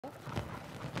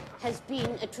has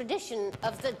been a tradition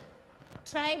of the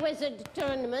Tri-Wizard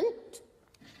Tournament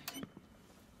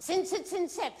since its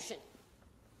inception.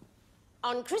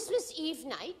 On Christmas Eve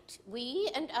night, we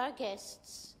and our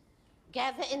guests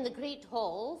gather in the Great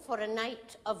Hall for a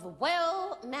night of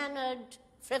well-mannered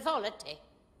frivolity.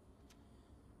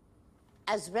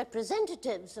 As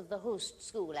representatives of the host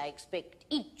school, I expect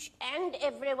each and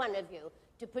every one of you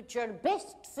to put your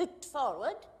best foot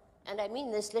forward, and I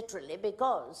mean this literally,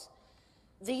 because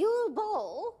the Yule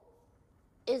Ball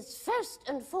is first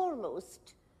and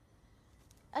foremost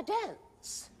a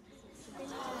dance.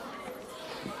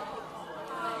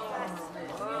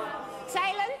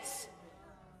 Silence!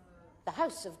 The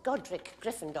House of Godric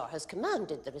Gryffindor has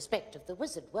commanded the respect of the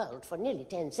wizard world for nearly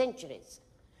 10 centuries.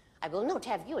 I will not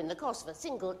have you in the course of a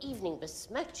single evening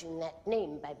besmirching that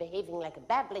name by behaving like a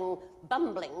babbling,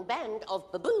 bumbling band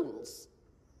of baboons.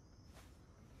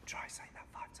 Try saying that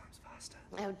 5 times faster.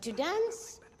 Now, to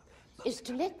dance is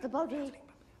to let the body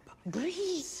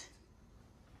breathe.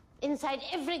 Inside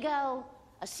every girl,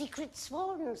 a secret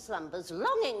swan slumbers,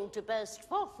 longing to burst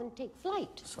forth and take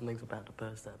flight. Something's about to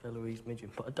burst out of Eloise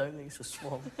Midgeon, but I don't think it's a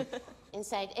swan.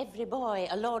 Inside every boy,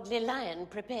 a lordly lion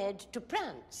prepared to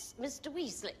prance. Mr.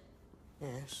 Weasley.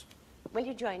 Yes? Will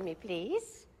you join me,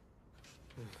 please?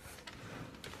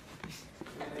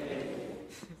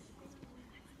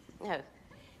 Now,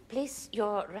 place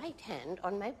your right hand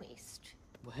on my waist.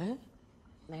 Where?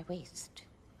 My waist.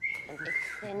 And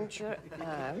extend your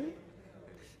arm.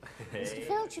 Mr.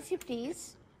 Felch, if you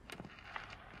please.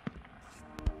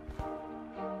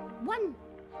 1,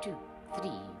 2, 3.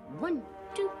 1,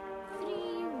 2, 3.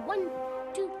 1,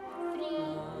 2, 3.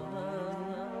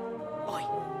 Oi!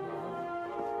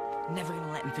 Never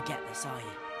gonna let him forget this, are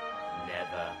you?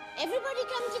 Never. Everybody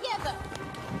come together.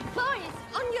 Boys,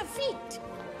 on your feet.